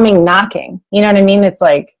coming knocking. You know what I mean? It's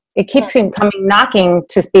like, it keeps coming knocking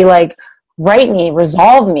to be like, write me,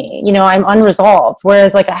 resolve me. You know, I'm unresolved.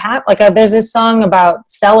 Whereas there's this song about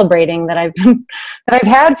celebrating that I've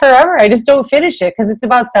had forever. I just don't finish it because it's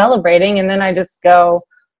about celebrating, and then I just go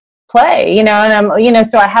play. You know, and I'm, you know,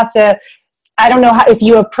 so I have to. I don't know if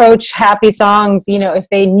you approach happy songs, you know, if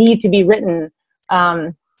they need to be written.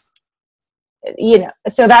 You know,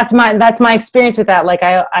 so that's my experience with that. Like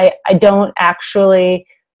I don't actually,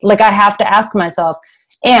 like, I have to ask myself,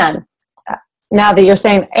 Anne, now that you're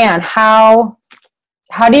saying, Anne, how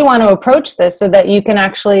do you want to approach this so that you can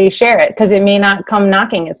actually share it? Because it may not come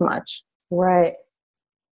knocking as much. Right.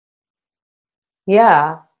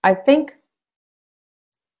 Yeah, I think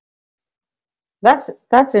that's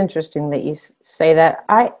interesting that you say that.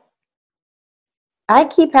 I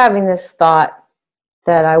keep having this thought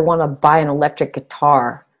that I want to buy an electric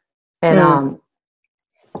guitar and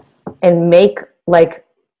make like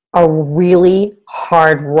a really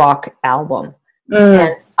hard rock album.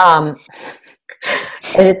 And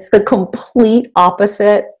it's the complete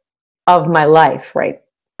opposite of my life, right?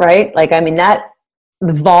 Like, I mean, that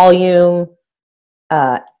volume,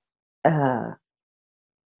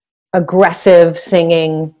 aggressive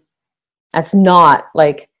singing, that's not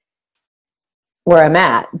like where I'm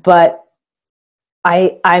at. But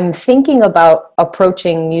I'm thinking about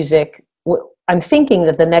approaching music. I'm thinking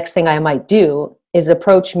that the next thing I might do is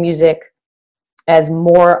approach music as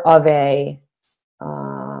more of a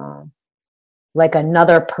like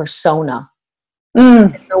another persona,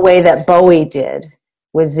 the way that Bowie did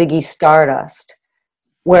with Ziggy Stardust,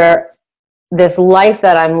 where this life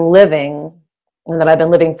that I'm living, and that I've been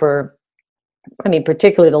living for, I mean,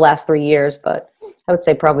 particularly the last 3 years, but I would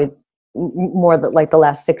say probably more like the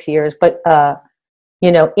last 6 years, but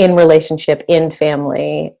you know, in relationship, in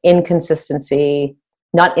family, inconsistency,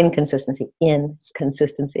 not inconsistency,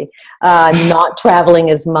 inconsistency, not traveling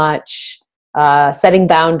as much, setting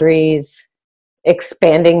boundaries,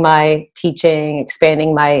 expanding my teaching,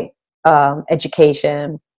 expanding my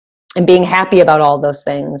education, and being happy about all those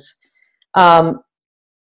things.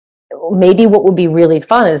 Maybe what would be really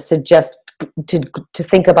fun is to just to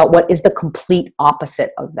think about what is the complete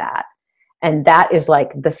opposite of that. And that is like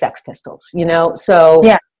the Sex Pistols, you know? So,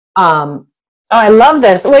 yeah. Oh, I love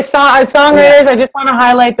this. With songwriters, I just want to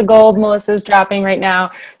highlight the gold Melissa's dropping right now.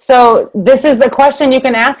 So this is the question you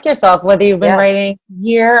can ask yourself, whether you've been writing a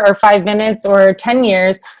year or 5 minutes or 10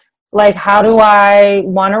 years, like, how do I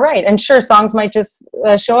want to write? And sure, songs might just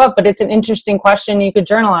show up, but it's an interesting question you could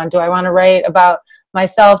journal on. Do I want to write about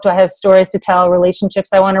myself? Do I have stories to tell,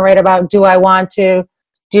 relationships I want to write about? Do I want to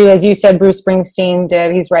do, as you said, Bruce Springsteen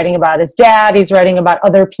did? He's writing about his dad. He's writing about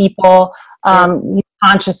other people,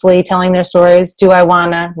 consciously telling their stories. Do I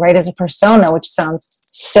want to write as a persona, which sounds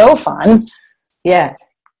so fun? Yeah,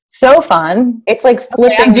 so fun. It's like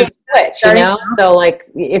flipping the switch, you know? So like,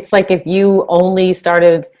 it's like if you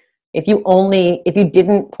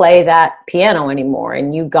didn't play that piano anymore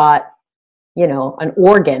and you got you know, an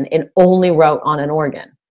organ and only wrote on an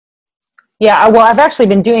organ. Yeah, well, I've actually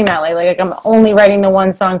been doing that lately. Like, I'm only writing the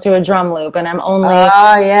one song to a drum loop, and I'm only,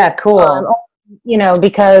 oh yeah, cool. you know,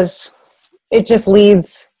 because it just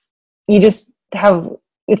leads. You just have.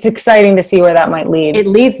 It's exciting to see where that might lead. It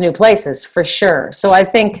leads new places for sure. So I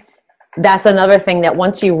think that's another thing, that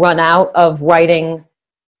once you run out of writing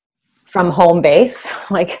from home base,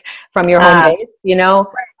 like from your home base, you know,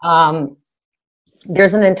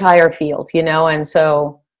 there's an entire field, you know, and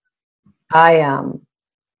so I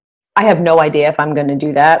have no idea if I'm going to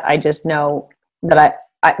do that. I just know that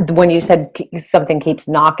when you said something keeps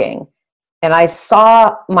knocking, and I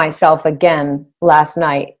saw myself again last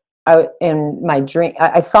night in my dream.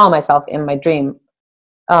 I saw myself in my dream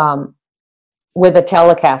with a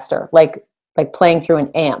Telecaster, like playing through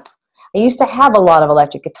an amp. I used to have a lot of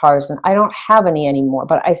electric guitars, and I don't have any anymore,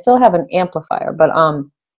 but I still have an amplifier. But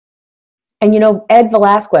and you know, Ed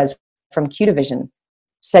Velasquez from Q Division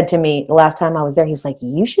said to me the last time I was there, he was like,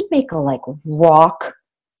 you should make a like rock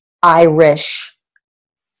Irish,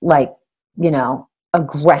 like, you know,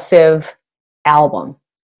 aggressive album.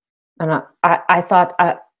 And I thought,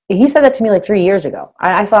 he said that to me like 3 years ago.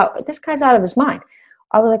 I thought, this guy's out of his mind.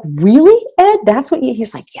 I was like, really, Ed? That's what you, he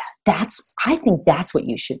was like, yeah, I think that's what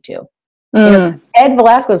you should do. You know, Ed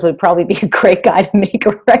Velasquez would probably be a great guy to make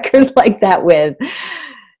a record like that with,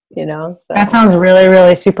 you know. So that sounds really,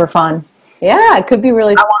 really super fun. Yeah, it could be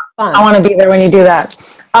really fun. I want to be there when you do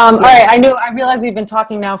that. All right, I realize we've been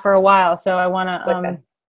talking now for a while, so I want to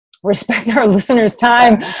respect our listeners'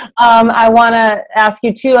 time. I want to ask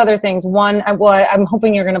you two other things. One, I'm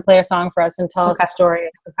hoping you're going to play a song for us and tell us a story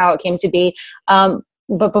of how it came to be.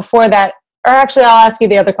 But before that, or actually, I'll ask you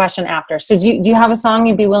the other question after. So do you have a song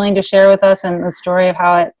you'd be willing to share with us and the story of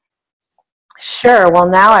how it? Sure. Well,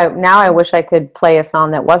 now I wish I could play a song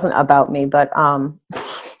that wasn't about me, but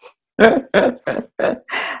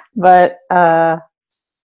but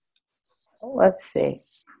let's see.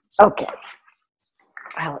 Okay,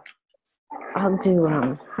 I'll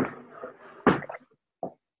do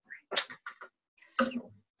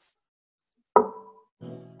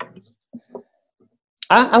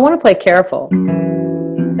I want to play Careful.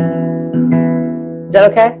 Is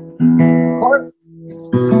that okay? Or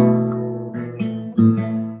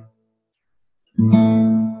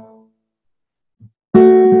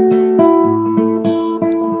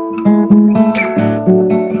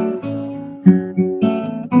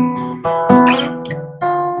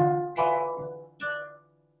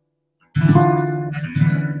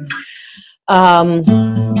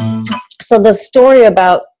so the story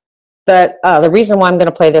about that, the reason why I'm going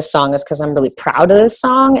to play this song is because I'm really proud of this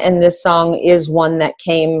song, and this song is one that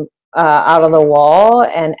came out of the wall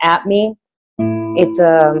and at me. It's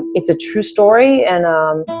a true story, and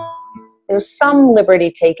there's some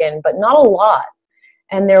liberty taken, but not a lot.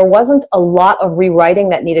 And there wasn't a lot of rewriting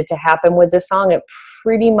that needed to happen with this song. It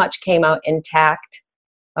pretty much came out intact.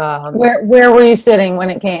 Where were you sitting when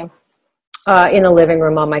it came? In the living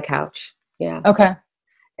room on my couch. Yeah. Okay.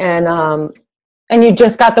 And you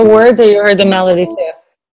just got the words, or you heard the melody too?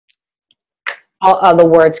 The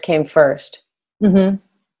words came first. Mm-hmm.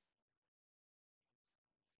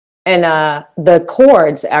 And the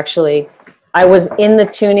chords, actually, I was in the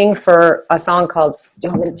tuning for a song called, do you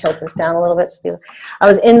want me to tilt this down a little bit? I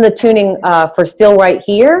was in the tuning for Still Right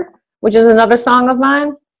Here, which is another song of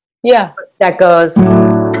mine. Yeah. That goes,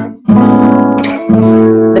 the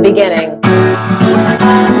beginning.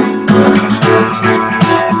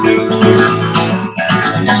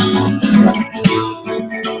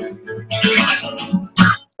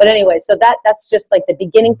 But anyway, so that's just like the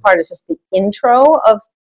beginning part is just the intro of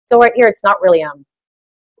Still Right Here. It's not really,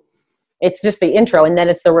 it's just the intro, and then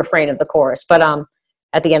it's the refrain of the chorus, but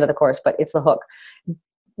at the end of the chorus, but it's the hook.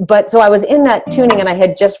 But so I was in that tuning, and I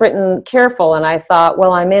had just written Careful, and I thought,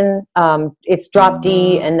 well, I'm in, it's drop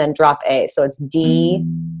D and then drop A. So it's D,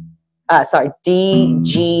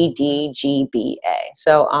 G, D, G, B, A.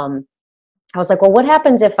 So I was like, well, what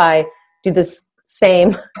happens if I do this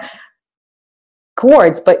same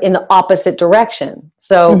chords, but in the opposite direction?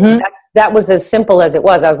 So that was as simple as it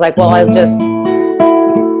was. I was like, well, I'll just,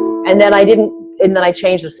 and then I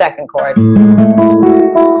changed the second chord.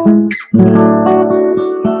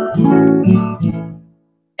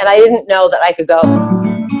 And I didn't know that I could go.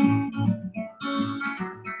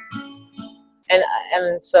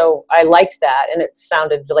 And so I liked that, and it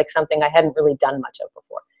sounded like something I hadn't really done much of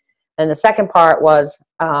before. And the second part was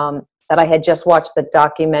that I had just watched the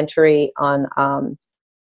documentary on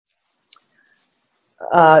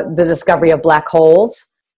the discovery of black holes.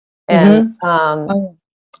 And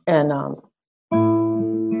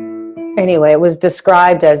anyway, it was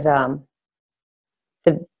described as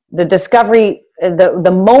the discovery,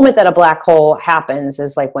 the moment that a black hole happens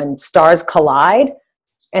is like when stars collide,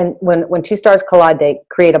 and when two stars collide, they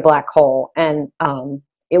create a black hole. And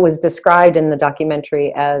it was described in the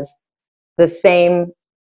documentary as the same,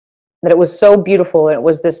 that it was so beautiful. And it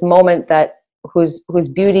was this moment that whose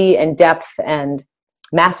beauty and depth and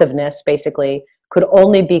massiveness basically could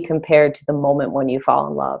only be compared to the moment when you fall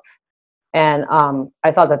in love. And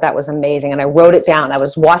I thought that was amazing. And I wrote it down. I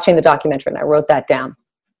was watching the documentary and I wrote that down.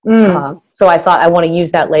 So I thought I want to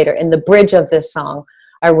use that later. In the bridge of this song,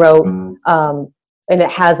 I wrote, and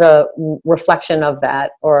it has a reflection of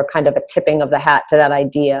that, or kind of a tipping of the hat to that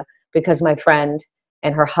idea, because my friend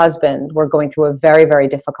and her husband were going through a very, very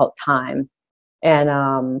difficult time.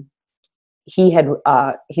 And he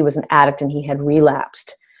was an addict and he had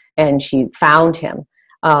relapsed, and she found him.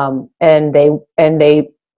 And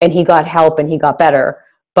he got help and he got better.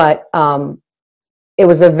 But I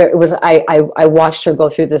watched her go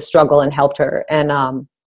through this struggle and helped her, and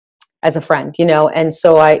as a friend, you know. And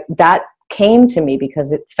so that came to me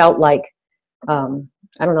because it felt like, I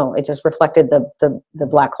don't know, it just reflected the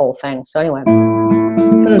black hole thing. So anyway.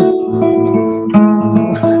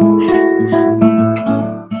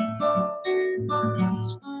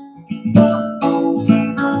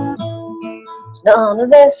 None of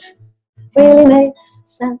this really makes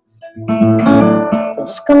sense. So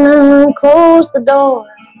just come in and close the door.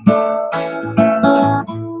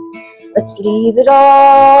 Let's leave it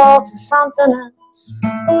all to something else,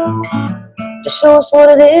 to show us what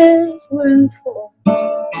it is we're in for.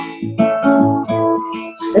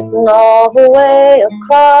 Sitting all the way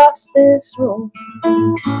across this room,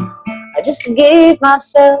 I just gave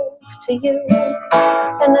myself to you,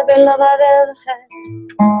 and every love I've ever had,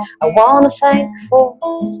 I want to thank for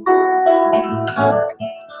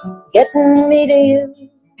getting me to you.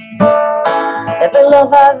 Every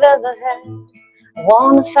love I've ever had, I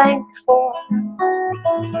want to thank for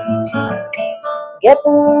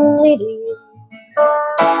getting me to you.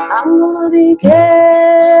 I'm gonna be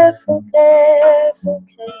careful, careful,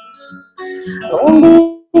 careful.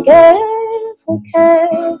 Gonna be careful,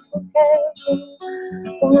 careful, careful.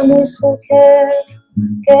 Gonna be so careful,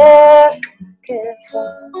 careful, careful.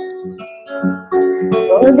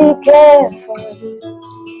 Gonna be careful with you.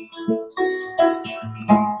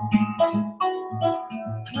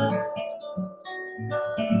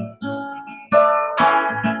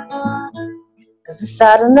 Cause it's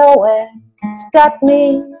out of nowhere, it's got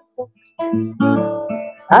me hooked.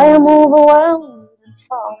 I am overwhelmed and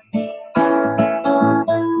falling.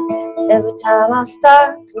 Every time I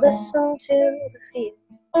start to listen to the feel,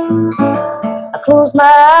 I close my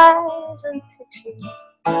eyes and picture you.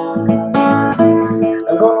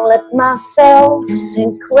 I'm gonna let myself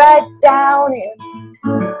sink right down in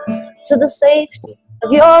to the safety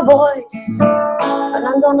of your voice. And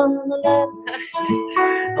I'm gonna let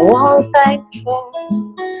I wanna thank you for,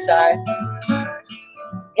 sorry,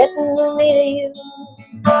 getting me to you.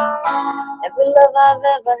 Every love I've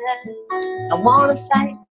ever had, I wanna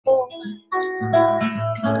thank you for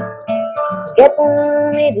getting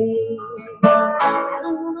me to you. And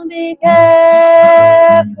I'm gonna be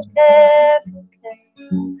careful, careful, careful.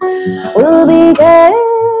 We'll be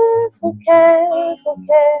careful, careful,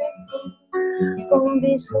 careful. Gonna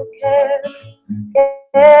be so careful,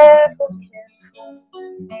 careful, careful.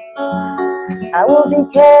 I will be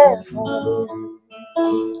careful with you.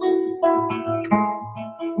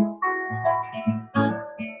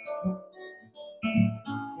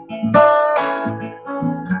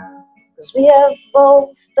 Cause we have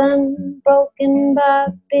both been broken by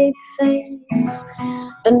big things,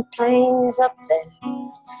 been planes up there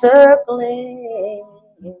circling.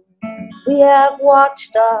 We have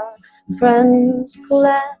watched our friends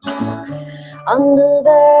collapse under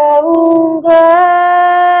their own gravity.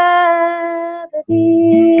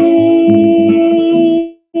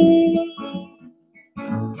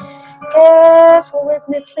 Careful with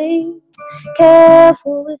me, please.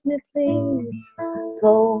 Careful with me, please.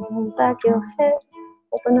 Throw back your head,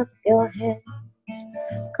 open up your hands.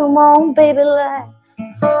 Come on, baby, laugh.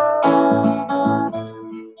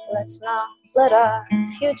 Let's not let our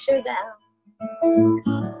future down,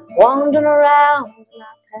 wandering around in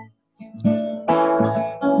our past.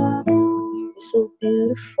 You're so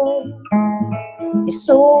beautiful, you're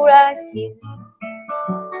so right here.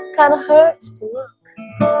 Kinda hurts to look,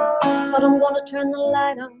 but I'm gonna turn the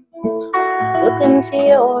light on, look into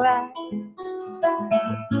your eyes,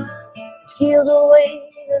 feel the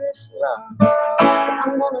weight of this love.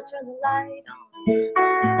 I'm gonna turn the light on,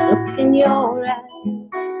 look in your eyes,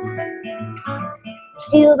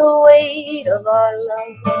 feel the weight of our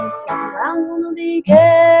love. I'm gonna be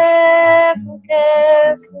careful,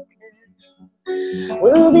 careful, careful.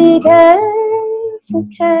 We'll be careful,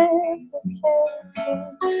 careful,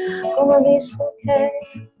 careful. Gonna be so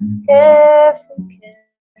careful, careful, careful.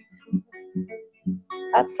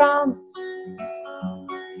 I promise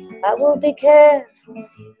I will be careful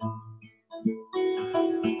with you.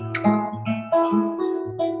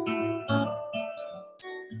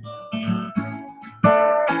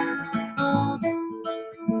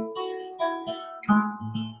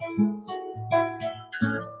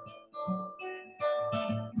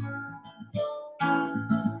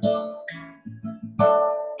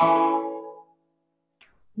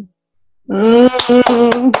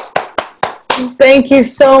 Thank you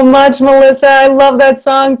so much, Melissa. I love that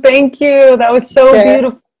song. Thank you. That was so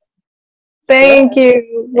beautiful. Thank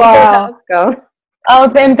you. Wow.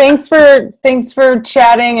 Oh, and thanks for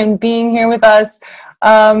chatting and being here with us.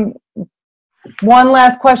 One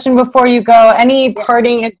last question before you go. Any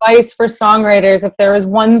parting advice for songwriters, if there was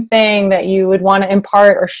one thing that you would want to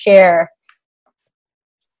impart or share?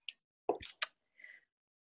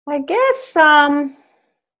 I guess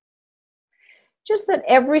just that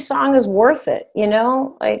every song is worth it, you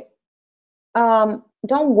know? Like,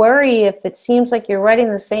 don't worry if it seems like you're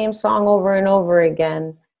writing the same song over and over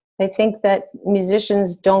again. I think that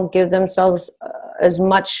musicians don't give themselves as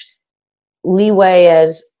much leeway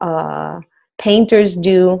as painters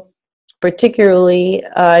do, particularly.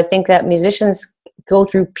 I think that musicians go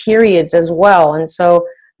through periods as well. And so,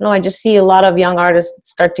 I just see a lot of young artists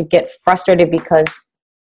start to get frustrated because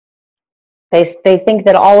they think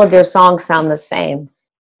that all of their songs sound the same.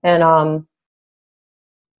 And,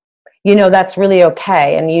 that's really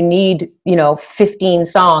okay. And you need, 15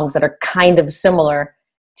 songs that are kind of similar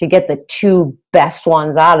to get the two best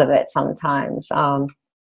ones out of it sometimes.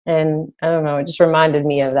 And I don't know, it just reminded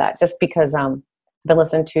me of that just because I've been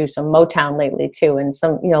listening to some Motown lately too. And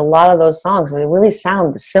some, a lot of those songs really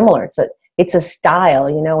sound similar. It's a style,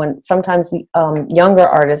 and sometimes younger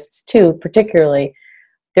artists too, particularly,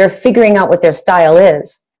 they're figuring out what their style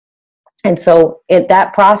is. And so in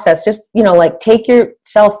that process, just, take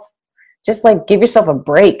yourself, just give yourself a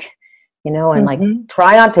break, and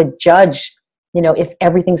try not to judge, if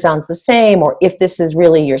everything sounds the same or if this is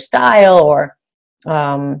really your style or,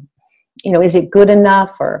 is it good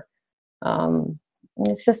enough or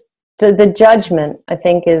it's just the judgment, I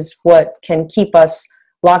think, is what can keep us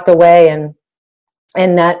locked away. And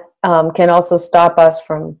that can also stop us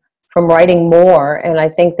from writing more. And I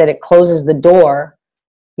think that it closes the door,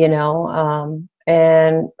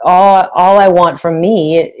 and all I want from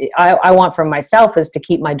me, I want from myself is to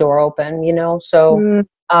keep my door open, so,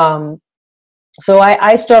 so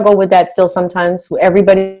I struggle with that still sometimes.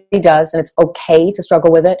 Everybody does, and it's okay to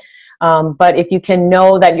struggle with it. But if you can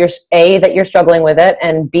know that you're struggling with it,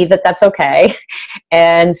 and B, that's okay,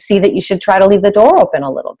 and C, that you should try to leave the door open a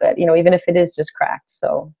little bit, even if it is just cracked.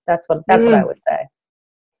 So that's what I would say.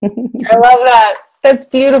 I love that. That's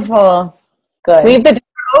beautiful. Good. Leave the door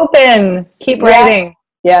open. Keep writing.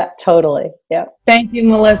 Yeah, totally. Yeah. Thank you,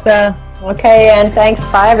 Melissa. Okay, and thanks.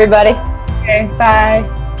 Bye, everybody. Okay, bye.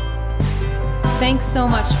 Thanks so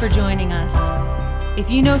much for joining us. If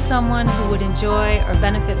you know someone who would enjoy or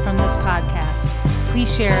benefit from this podcast,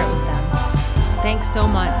 please share it with them. Thanks so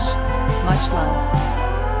much. Much love.